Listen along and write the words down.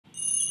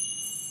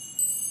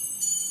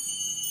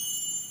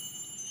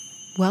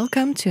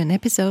Welcome to an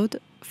episode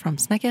from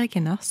Snackerik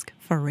and Norsk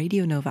for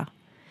Radio Nova.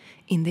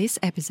 In this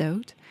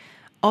episode,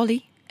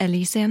 Olly,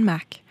 Elise and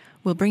Mac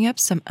will bring up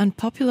some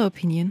unpopular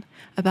opinion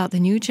about the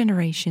new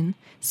generation,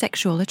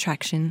 sexual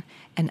attraction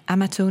and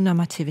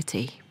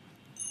amatonormativity.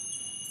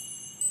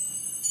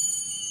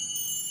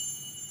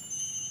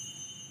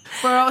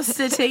 We're all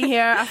sitting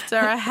here after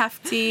a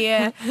hefty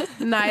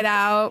night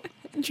out,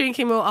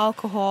 drinking more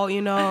alcohol,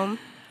 you know.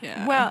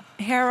 Yeah. Well,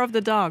 hair of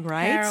the dog,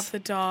 right? Hair of the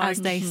dog.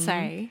 As they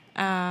say.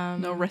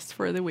 No rest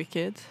for the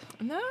wicked.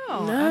 No.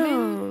 I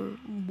mean,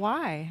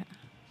 why?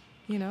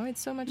 You know,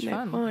 it's so much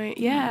fun. Point.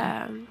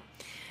 Yeah.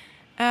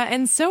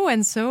 And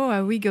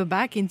so we go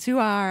back into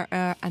our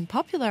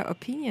unpopular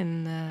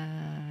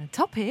opinion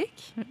topic.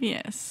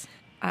 Yes.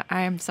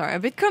 I am sorry, a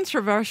bit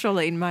controversial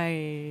in my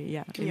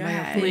my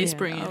opinion. Please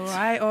bring it.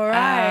 All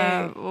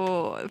right.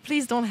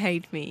 Please don't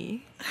hate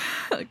me.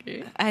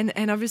 Okay.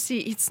 And obviously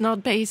it's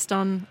not based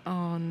on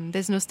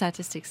there's no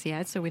statistics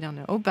yet, so we don't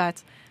know.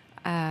 But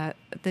the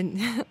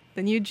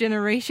new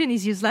generation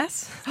is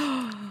useless.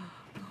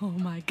 Oh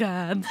my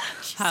God!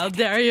 How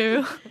dare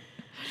you?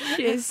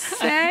 She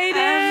said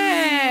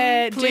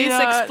it. Please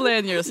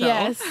explain yourself.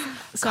 Yes.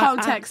 So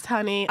Context,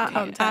 honey.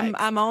 Context.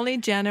 I'm only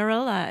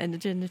generalizing.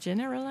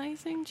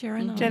 Generalizing.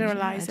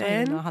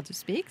 I don't know how to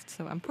speak,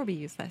 so I'm probably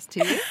useless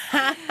too.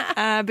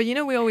 But you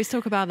know, we always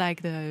talk about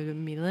like the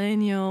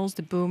millennials,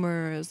 the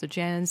boomers, the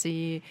Gen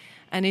Z,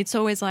 and it's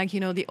always like, you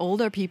know, the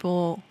older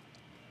people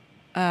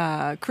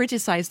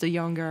criticize the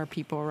younger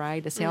people,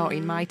 right? They say, "Oh,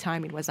 in my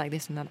time it was like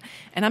this and that,"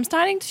 and I'm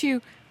starting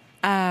to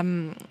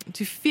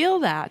feel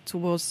that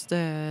towards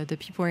the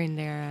people in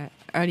their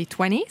early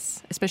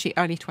 20s, especially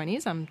early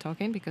 20s, I'm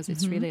talking, because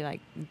it's really like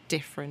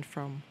different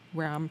from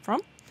where I'm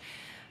from.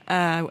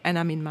 And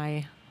I'm in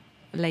my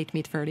late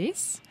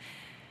mid-30s.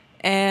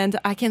 And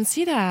I can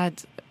see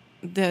that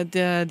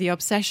the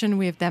obsession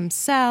with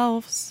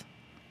themselves,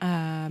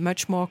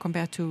 much more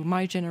compared to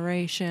my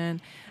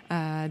generation.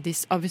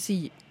 This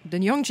obviously, the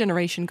young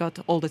generation got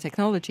all the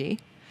technology.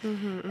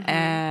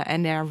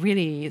 And they're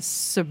really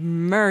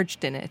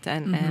submerged in it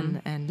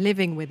and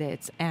living with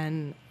it.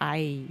 And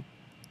I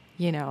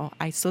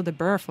saw the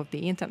birth of the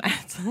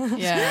internet.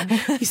 Yeah,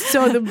 you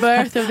saw the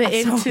birth of the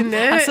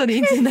internet. I saw the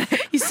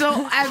internet. You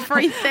saw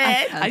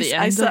everything.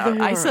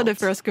 I saw the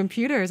first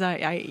computers.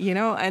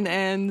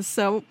 And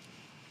so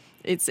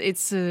it's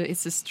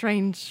a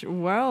strange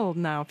world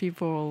now.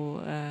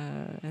 People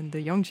and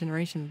the young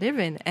generation live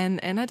in,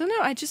 and I don't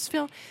know. I just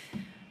feel.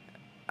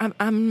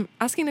 I'm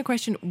asking the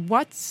question: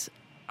 what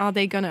are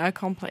they going to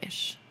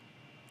accomplish?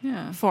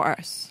 Yeah. For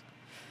us,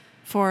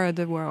 for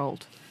the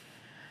world,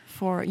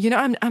 for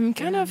I'm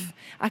kind of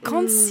I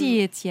can't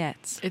see it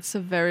yet. It's a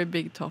very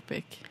big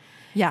topic.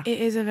 Yeah, it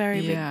is a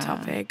very big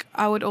topic.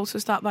 I would also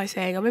start by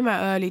saying I'm in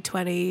my early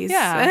 20s.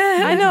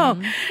 Yeah, I know.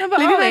 No, but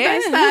living my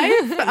best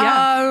life.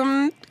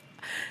 Yeah.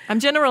 I'm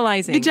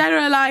generalizing. You're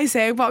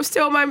generalizing, but I'm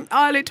still in my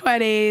early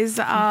 20s.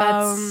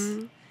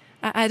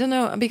 But I don't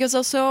know, because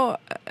also.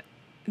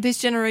 This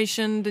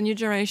generation, the new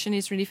generation,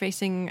 is really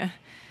facing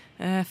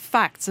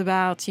facts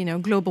about,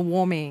 global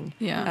warming,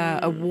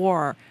 a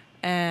war,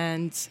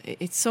 and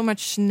it's so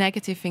much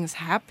negative things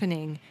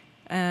happening,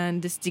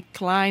 and this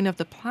decline of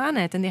the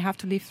planet, and they have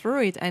to live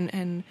through it.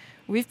 And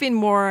we've been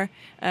more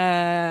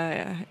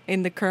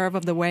in the curve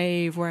of the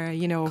wave, where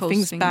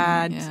coasting,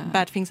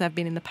 bad things have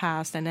been in the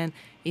past, and then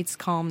it's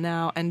calm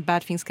now, and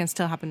bad things can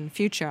still happen in the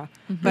future.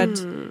 But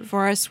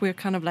for us, we're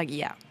kind of like,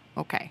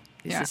 okay.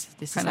 This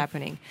is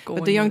happening.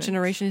 But the young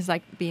generation is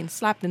like being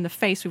slapped in the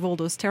face with all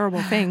those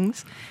terrible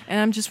things.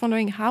 And I'm just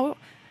wondering how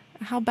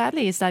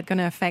badly is that going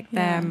to affect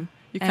them?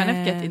 You kind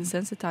of get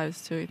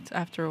insensitized to it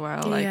after a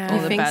while, like all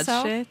the bad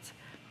shit.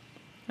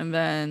 And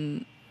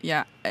then,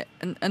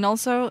 and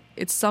also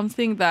it's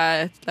something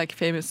that like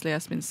famously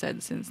has been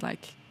said since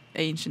like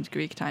ancient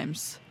Greek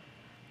times,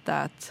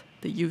 that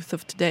the youth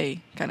of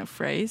today kind of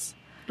phrase,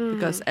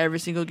 because every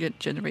single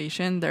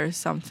generation there's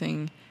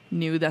something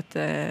new that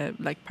the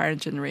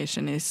parent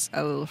generation is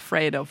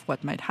afraid of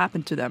what might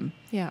happen to them.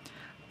 Yeah.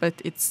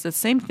 But it's the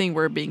same thing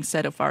were being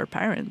said of our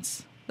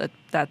parents,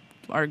 that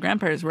our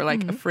grandparents were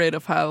afraid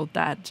of how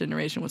that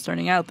generation was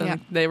turning out,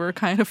 and they were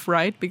kind of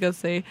right, because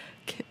they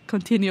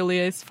continually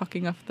is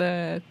fucking up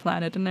the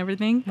planet and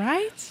everything.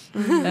 Right.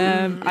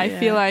 I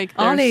feel like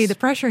Olly, the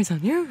pressure is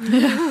on you.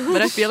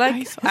 But I feel like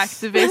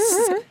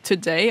activists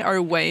today are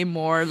way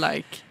more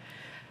like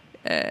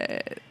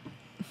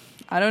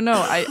I don't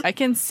know. I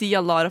can see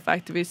a lot of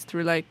activists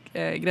through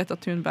Greta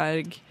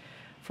Thunberg,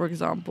 for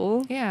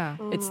example. Yeah.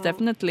 It's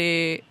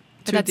definitely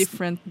two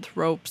different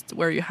ropes,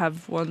 where you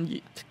have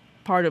one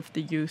part of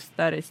the youth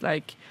that is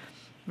like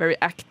very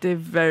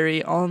active,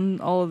 very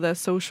on all the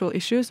social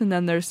issues, and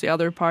then there's the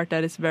other part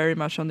that is very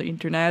much on the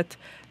internet,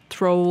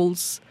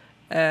 trolls,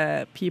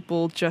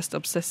 people just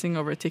obsessing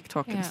over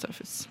TikTok and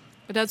stuff.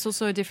 But that's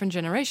also a different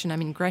generation. I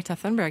mean, Greta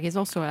Thunberg is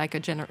also like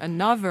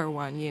another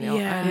one,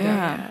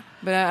 Yeah.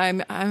 But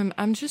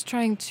I'm just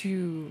trying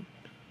to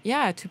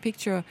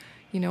picture,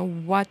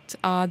 what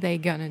are they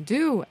gonna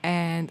do,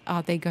 and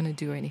are they gonna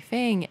do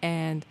anything?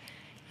 And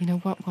you know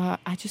what?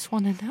 I just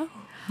want to know.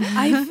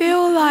 I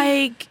feel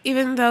like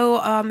even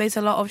though there's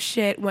a lot of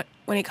shit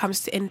when it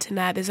comes to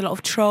internet, there's a lot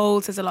of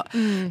trolls, there's a lot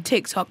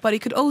TikTok, but you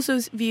could also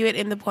view it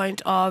in the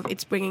point of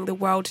it's bringing the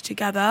world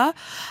together.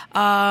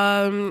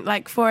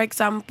 Like, for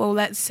example,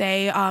 let's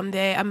say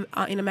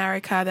in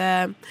America,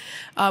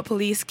 the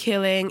police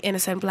killing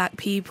innocent black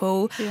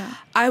people. Yeah.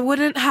 I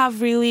wouldn't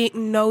have really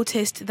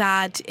noticed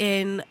that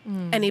in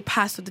any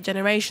past of the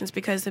generations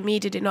because the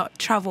media did not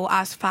travel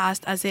as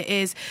fast as it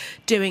is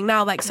doing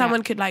now. Like,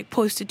 someone could like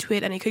post a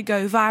tweet and it could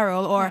go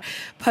viral, or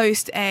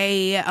post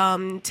a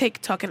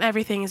TikTok and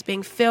everything is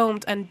being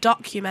filmed and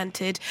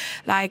documented.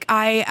 Like,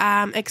 I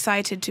am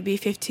excited to be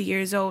 50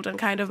 years old and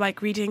kind of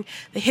like reading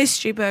the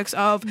history books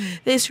of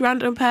this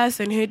random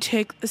person who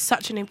took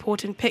such an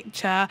important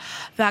picture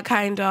that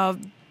kind of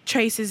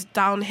traces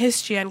down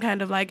history and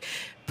kind of like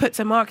puts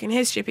a mark in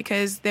history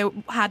because they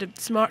had a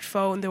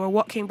smartphone, they were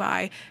walking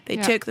by, they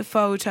took the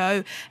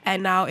photo,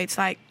 and now it's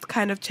like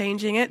kind of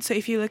changing it. So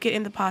if you look at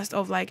in the past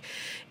of like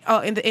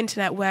in the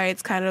internet where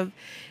it's kind of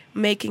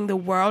making the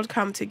world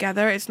come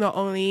together, it's not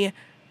only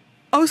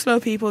Oslo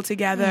people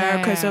together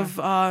because of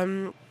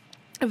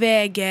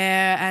VG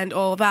and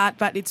all that,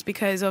 but it's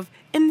because of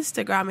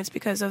Instagram, it's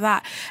because of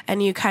that,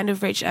 and you kind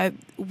of reach a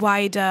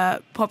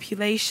wider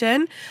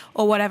population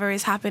or whatever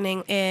is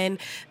happening in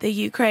the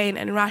Ukraine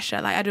and Russia.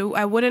 Like,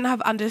 I wouldn't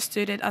have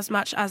understood it as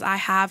much as I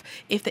have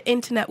if the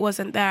internet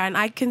wasn't there. And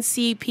I can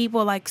see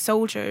people like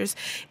soldiers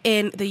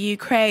in the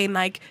Ukraine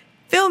like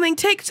filming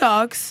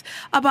TikToks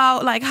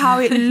about like how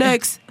it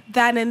looks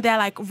then and there,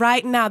 like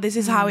right now, this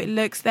is how it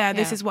looks there,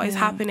 this is what is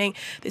happening,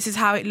 this is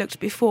how it looked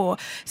before.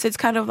 So it's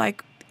kind of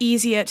like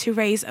easier to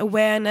raise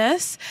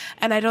awareness,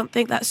 and I don't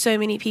think that so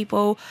many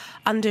people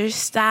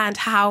understand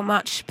how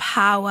much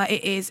power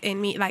it is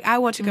in me. Like, I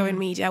want to go in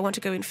media, I want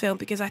to go in film,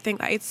 because I think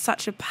that it's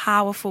such a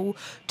powerful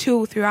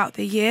tool throughout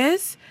the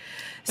years.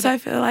 So I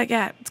feel like,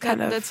 it's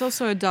kind of... That's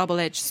also a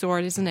double-edged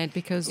sword, isn't it?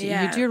 Because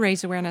you do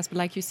raise awareness, but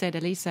like you said,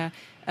 Elisa,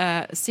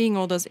 seeing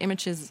all those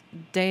images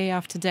day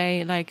after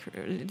day, like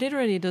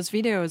literally those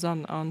videos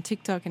on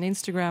TikTok and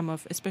Instagram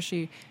of,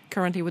 especially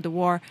currently with the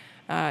war,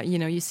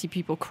 you see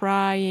people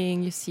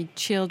crying, you see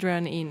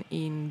children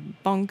in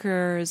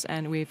bunkers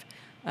and with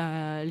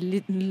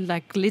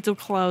like little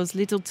clothes,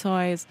 little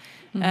toys,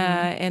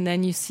 and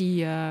then you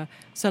see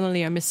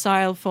suddenly a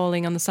missile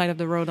falling on the side of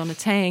the road on a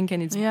tank,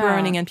 and it's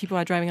burning, and people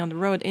are driving on the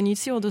road, and you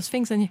see all those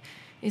things, and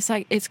it's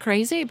like, it's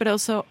crazy, but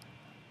also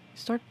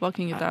start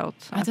blocking it out.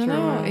 I don't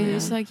know.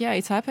 It's like,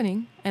 it's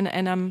happening,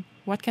 and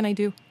what can I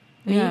do?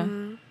 Yeah,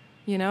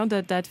 you know,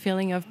 that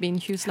feeling of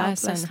being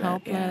useless and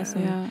helpless.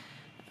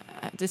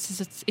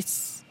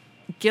 It's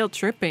guilt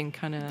tripping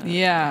kind of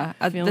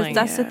feeling.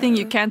 That's the thing,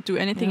 you can't do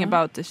anything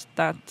about this,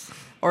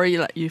 or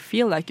you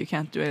feel like you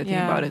can't do anything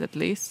about it, at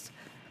least.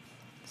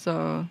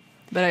 So,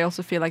 but I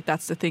also feel like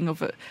that's the thing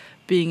of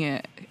being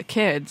a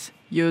kid,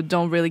 you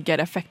don't really get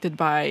affected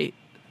by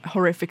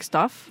horrific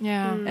stuff,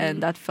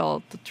 and that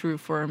felt true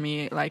for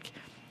me. Like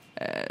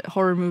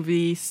horror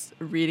movies,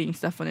 reading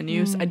stuff on the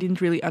news, I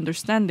didn't really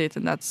understand it,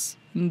 and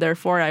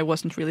therefore I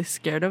wasn't really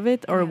scared of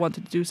it or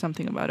wanted to do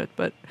something about it.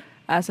 But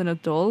as an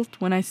adult,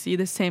 when I see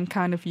the same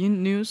kind of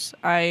news,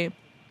 I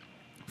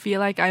feel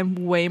like I'm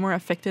way more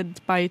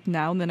affected by it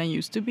now than I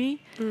used to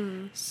be.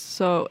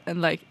 So, and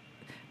like,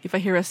 if I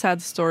hear a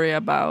sad story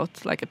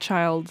about like a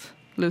child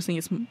losing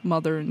his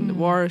mother in the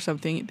war or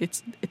something,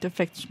 it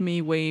affects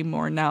me way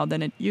more now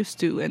than it used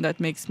to, and that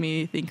makes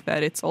me think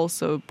that it's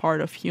also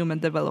part of human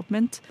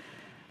development,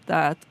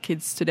 that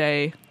kids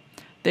today,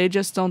 they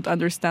just don't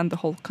understand the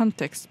whole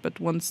context, but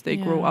once they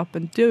grow up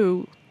and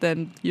do,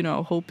 then,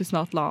 hope is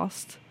not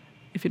lost.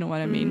 If you know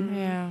what I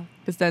mean.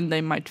 Because then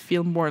they might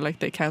feel more like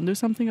they can do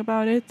something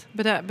about it.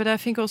 But I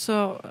think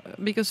also,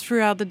 because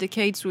throughout the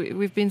decades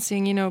we've been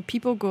seeing,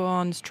 people go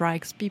on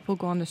strikes, people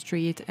go on the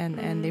street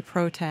and they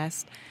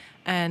protest.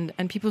 And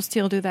people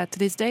still do that to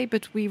this day.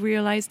 But we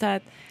realize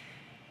that,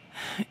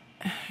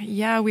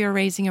 we are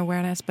raising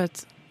awareness,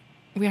 but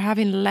we're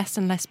having less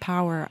and less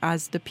power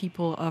as the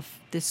people of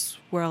this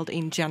world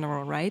in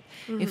general, right?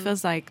 It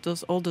feels like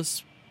all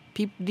those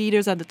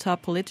leaders at the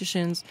top,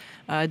 politicians,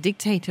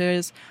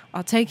 dictators,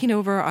 are taking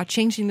over, are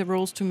changing the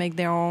rules to make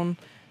their own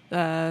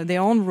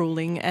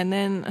ruling, and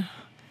then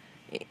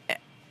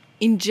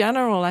in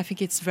general, I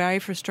think it's very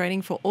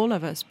frustrating for all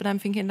of us. But I'm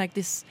thinking like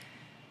this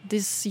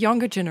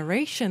younger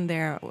generation,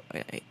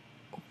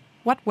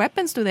 what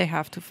weapons do they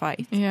have to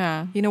fight?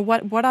 Yeah,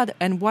 what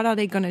are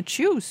they going to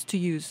choose to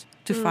use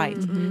to fight?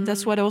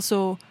 That's what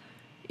also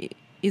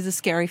is a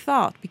scary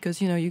thought,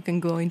 because you can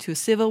go into a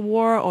civil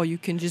war, or you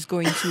can just go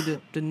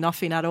into the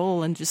nothing at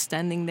all and just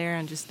standing there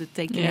and just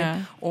taking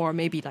it, or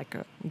maybe like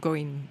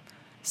going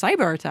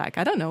cyber attack.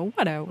 I don't know.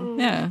 I don't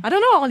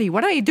know, Olly.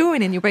 What are you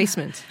doing in your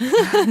basement?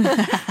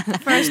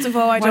 First of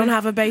all, I don't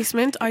have a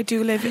basement. I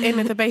do live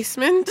in the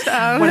basement.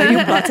 What are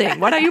you plotting?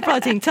 What are you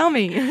plotting? Tell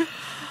me.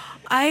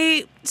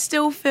 I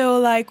still feel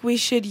like we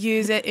should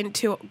use it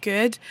into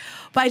good,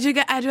 but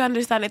I do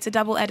understand it's a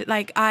double edit.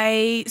 Like,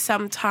 I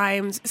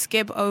sometimes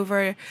skip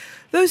over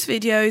those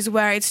videos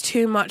where it's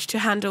too much to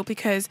handle,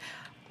 because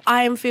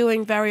I am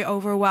feeling very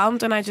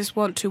overwhelmed and I just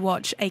want to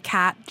watch a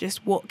cat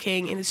just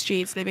walking in the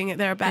streets, living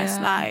their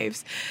best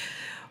lives.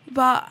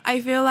 But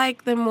I feel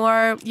like the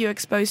more you're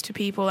exposed to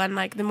people and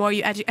like the more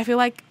you I feel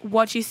like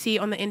what you see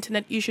on the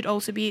internet, you should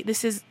also be,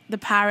 this is the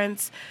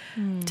parents'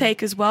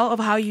 take as well of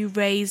how you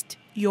raised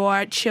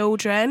your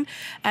children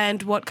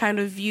and what kind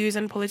of views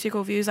and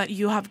political views that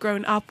you have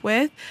grown up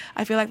with.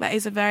 I feel like that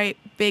is a very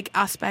big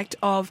aspect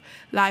of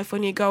life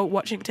when you go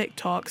watching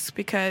TikToks,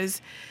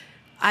 because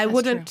I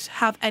wouldn't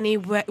have any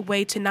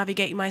way to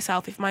navigate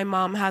myself if my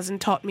mom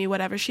hasn't taught me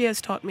whatever she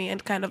has taught me,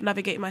 and kind of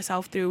navigate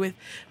myself through with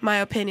my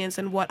opinions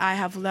and what I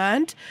have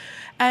learned.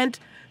 And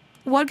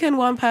what can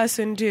one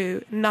person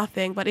do?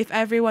 Nothing. But if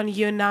everyone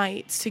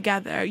unites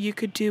together, you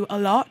could do a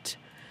lot.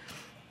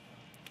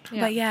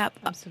 Yeah, but yeah,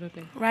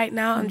 absolutely. Right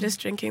now I'm just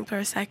drinking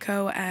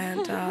Prosecco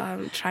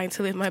and trying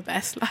to live my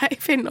best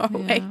life in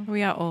Norway. Yeah,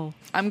 we are all.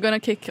 I'm going to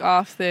kick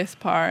off this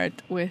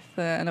part with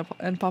an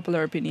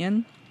unpopular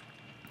opinion.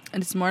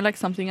 And it's more like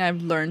something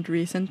I've learned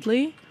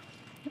recently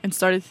and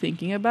started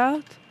thinking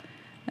about.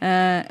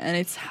 And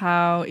it's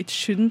how it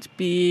shouldn't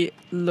be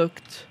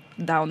looked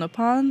down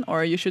upon,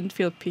 or you shouldn't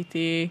feel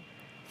pity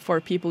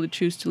for people who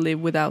choose to live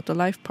without a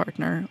life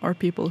partner or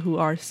people who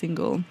are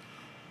single.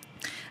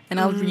 And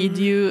I'll read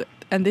you,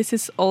 and this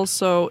is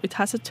also, it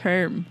has a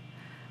term,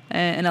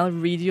 and I'll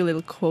read you a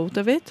little quote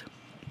of it.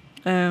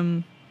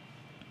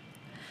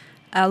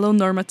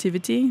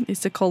 Allonormativity is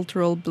the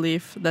cultural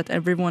belief that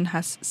everyone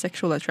has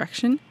sexual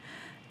attraction,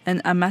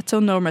 and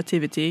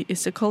amatonormativity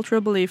is the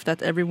cultural belief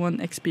that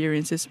everyone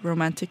experiences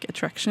romantic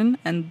attraction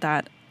and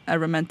that a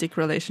romantic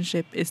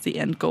relationship is the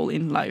end goal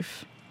in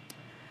life.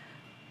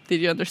 Did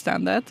you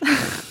understand that?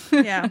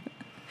 Yeah.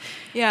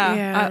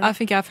 I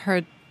think I've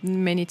heard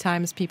many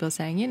times people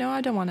saying, I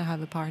don't want to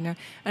have a partner.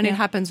 And it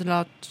happens a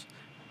lot.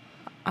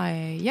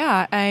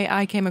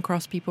 I came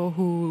across people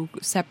who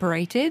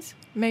separated,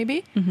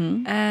 maybe,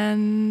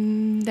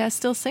 and they're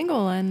still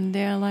single, and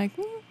they're like,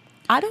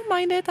 I don't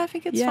mind it. I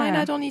think it's fine.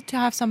 I don't need to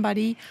have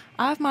somebody.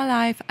 I have my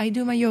life. I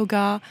do my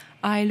yoga.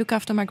 I look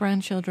after my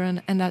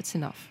grandchildren, and that's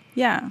enough.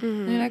 Yeah.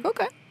 And you're like,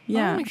 okay.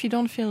 Yeah. Well, if you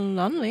don't feel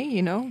lonely,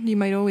 you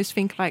might always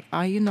think like,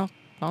 are you not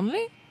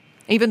lonely?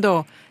 Even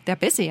though they're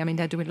busy. I mean,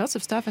 they're doing lots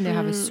of stuff and they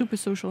have a super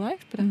social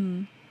life. But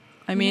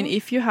I mean,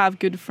 if you have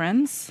good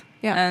friends,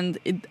 and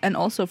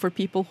also for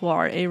people who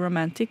are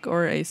aromantic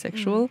or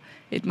asexual,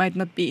 it might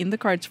not be in the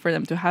cards for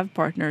them to have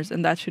partners,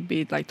 and that should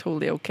be like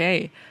totally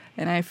okay.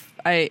 And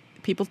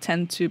people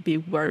tend to be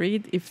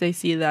worried if they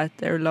see that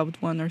their loved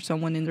one or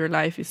someone in their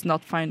life is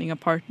not finding a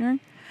partner,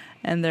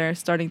 and they're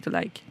starting to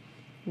like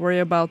worry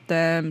about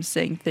them,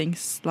 saying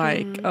things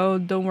like, oh,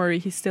 don't worry,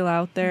 he's still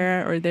out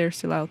there, or they're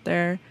still out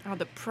there. Oh,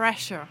 the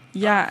pressure.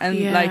 Yeah,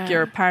 and like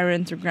your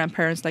parents or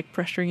grandparents like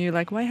pressuring you,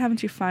 like, why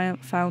haven't you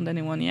found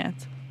anyone yet?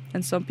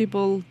 And some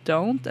people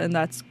don't, and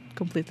that's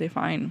completely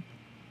fine.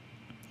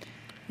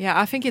 Yeah,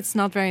 I think it's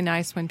not very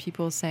nice when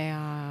people say,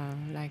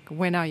 like,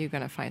 when are you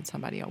going to find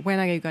somebody? Or when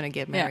are you going to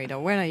get married? Or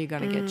when are you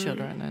going to get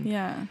children?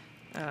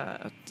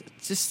 And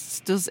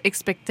just those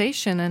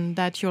expectation, and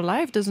that your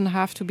life doesn't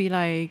have to be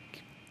like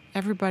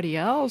everybody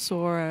else,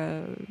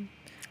 or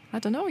I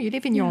don't know, you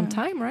live in your own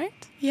time, right?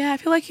 Yeah, I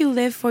feel like you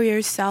live for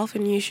yourself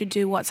and you should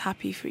do what's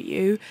happy for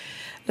you.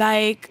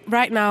 Like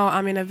right now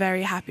I'm in a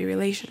very happy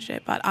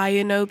relationship, but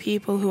I know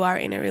people who are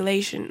in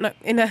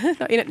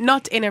a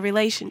not in a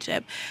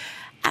relationship,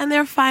 and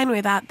they're fine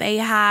with that. They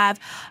have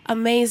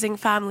amazing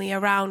family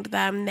around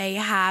them. They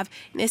have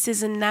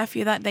nieces and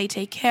nephew that they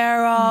take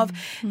care of.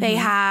 They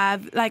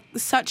have like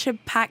such a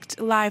packed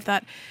life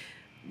that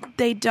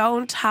they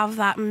don't have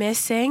that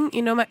missing.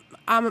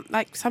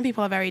 Like some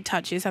people are very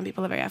touchy, some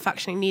people are very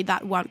affectionate, need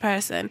that one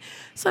person.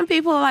 Some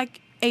people are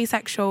like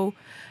asexual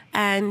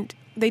and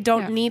they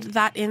don't need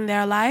that in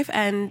their life,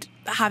 and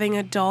having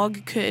a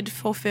dog could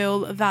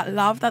fulfill that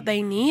love that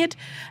they need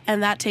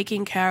and that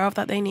taking care of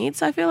that they need.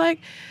 So I feel like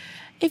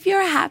if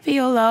you're happy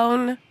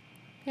alone,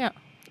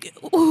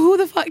 who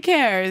the fuck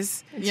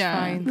cares? It's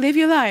fine. Live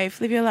your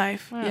life.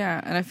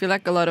 Yeah, and I feel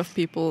like a lot of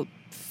people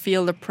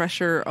feel the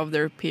pressure of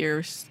their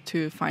peers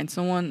to find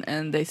someone,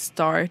 and they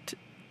start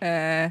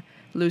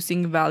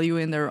losing value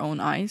in their own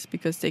eyes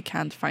because they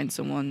can't find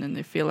someone, and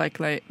they feel like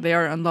they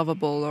are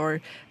unlovable,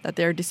 or that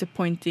they're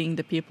disappointing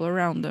the people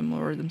around them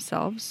or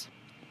themselves.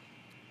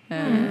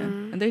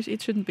 And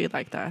it shouldn't be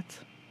like that.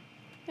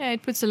 Yeah,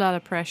 it puts a lot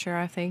of pressure,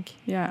 I think.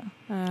 Yeah.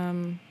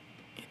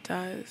 It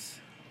does.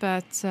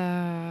 But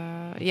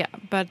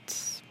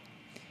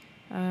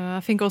I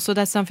think also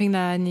that's something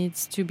that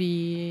needs to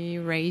be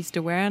raised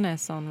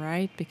awareness on,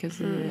 right? Because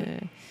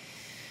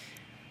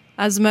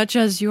as much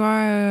as you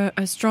are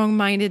a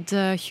strong-minded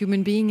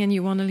human being and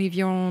you want to live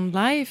your own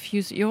life,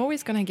 you're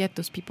always going to get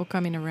those people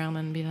coming around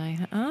and be like,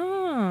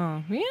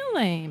 oh,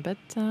 really? But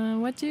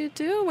what do you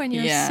do when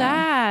you're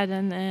sad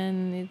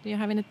and you're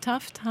having a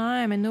tough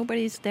time and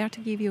nobody's there to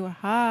give you a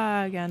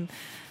hug? And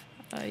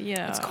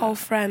It's called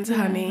friends,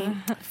 honey.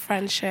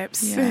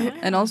 Friendships. Yeah.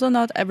 And also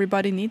not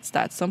everybody needs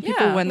that. Some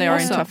people, when they are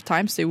in tough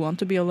times, they want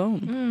to be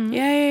alone.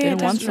 They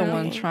don't want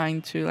someone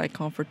trying to like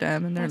comfort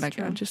them, and they're That's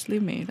like, oh, just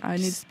leave me. I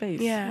need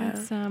space. Yeah.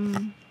 It's,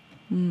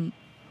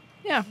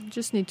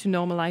 just need to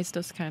normalize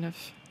those kind of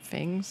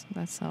things.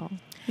 That's all.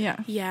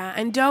 Yeah,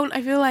 and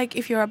I feel like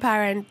if you're a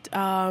parent,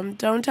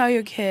 don't tell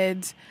your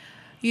kids,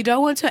 you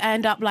don't want to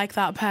end up like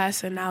that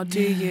person now,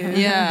 do you?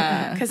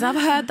 Yeah. Because I've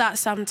heard that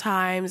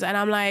sometimes, and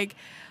I'm like,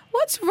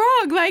 what's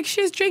wrong? Like,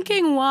 she's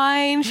drinking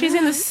wine, she's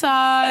in the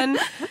sun.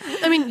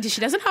 I mean,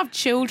 she doesn't have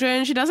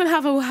children, she doesn't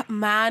have a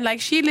man.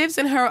 Like, she lives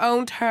in her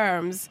own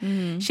terms.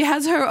 She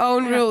has her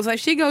own rules. Like,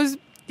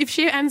 if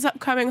she ends up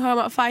coming home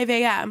at 5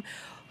 a.m.,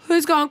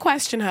 who's going to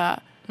question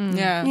her?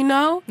 Yeah. You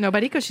know?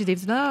 Nobody, because she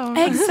lives alone.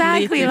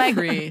 Exactly. Like,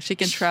 free. She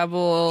can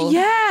travel.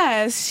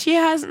 Yes, she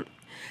has.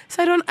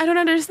 So I don't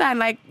understand.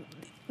 Like,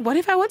 what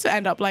if I want to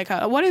end up like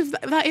her? What if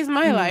that is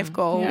my life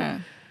goal? Yeah.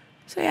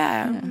 So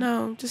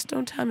no, just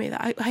don't tell me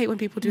that. I hate when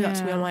people do that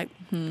to me. I'm like,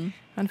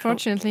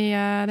 unfortunately,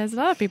 there's a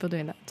lot of people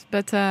doing that.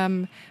 But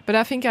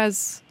I think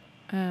as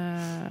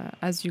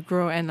you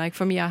grow, and like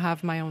for me, I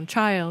have my own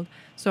child,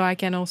 so I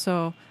can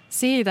also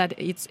see that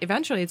it's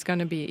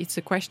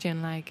a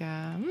question like,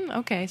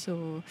 okay,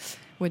 so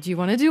what do you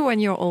want to do when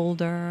you're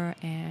older?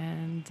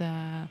 And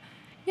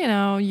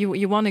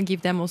you want to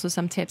give them also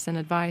some tips and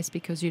advice,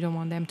 because you don't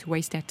want them to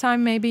waste their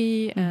time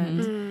maybe,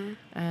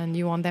 and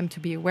you want them to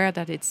be aware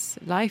that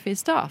life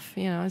is tough.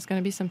 It's going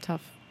to be some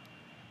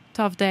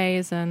tough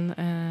days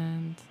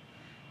and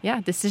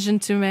decision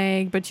to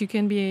make. But you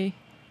can be.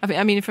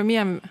 I mean, for me,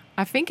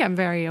 I think I'm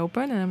very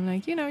open, and I'm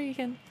like, you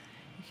can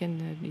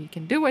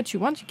do what you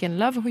want. You can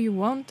love who you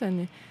want,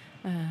 and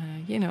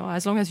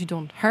as long as you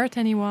don't hurt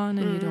anyone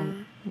and you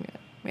don't,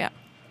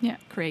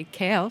 create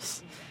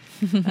chaos.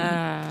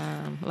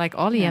 Like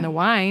Olly and a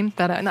wine.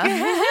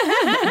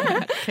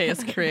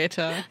 Chaos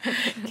creator.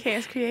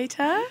 Chaos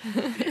creator.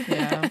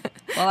 Yeah.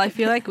 Well, I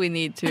feel like we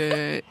need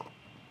to.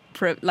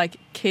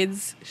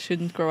 Kids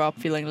shouldn't grow up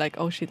feeling like,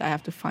 oh shit, I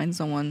have to find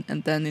someone,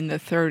 and then in their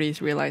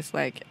 30s realize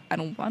like, I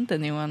don't want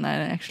anyone. I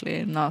actually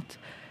am not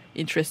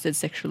interested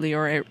sexually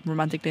or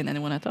romantically in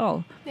anyone at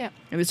all. Yeah.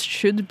 It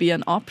should be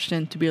an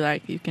option to be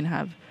like, you can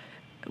have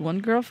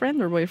one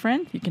girlfriend or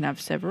boyfriend, you can have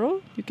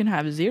several, you can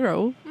have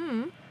zero.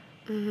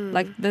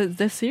 Like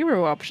the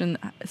zero option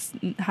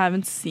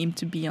haven't seemed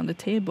to be on the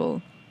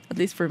table. At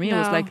least for me, it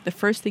was like the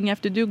first thing you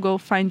have to do, go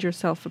find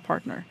yourself a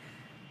partner.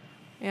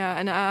 Yeah,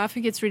 and I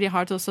think it's really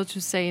hard also to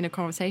say in a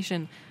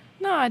conversation,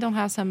 no, I don't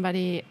have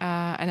somebody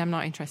and I'm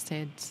not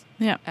interested.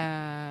 Yeah.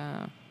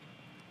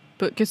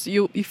 But because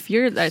you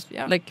fear that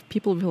like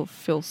people will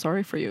feel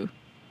sorry for you.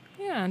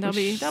 Yeah, and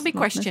there'll be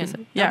question.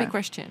 Yeah. There'll be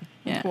question.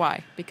 Yeah.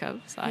 Why? Because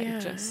I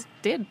just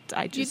did.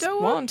 I just you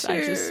don't want to.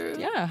 I just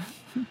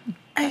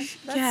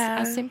That's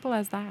as simple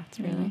as that,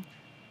 really.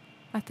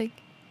 I think.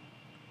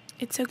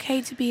 It's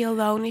okay to be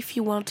alone if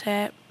you want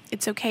it.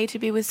 It's okay to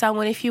be with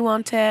someone if you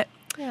want it.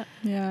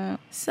 Yeah.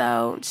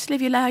 So just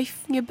live your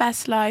life, your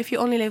best life. You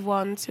only live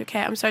once,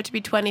 okay? I'm sorry to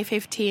be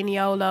 2015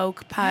 YOLO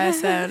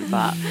person,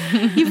 but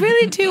you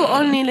really do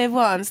only live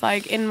once,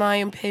 like, in my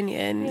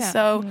opinion. Yeah.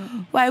 So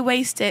why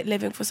waste it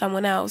living for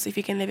someone else if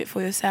you can live it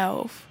for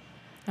yourself?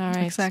 All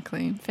right.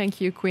 Exactly.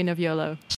 Thank you, Queen of YOLO.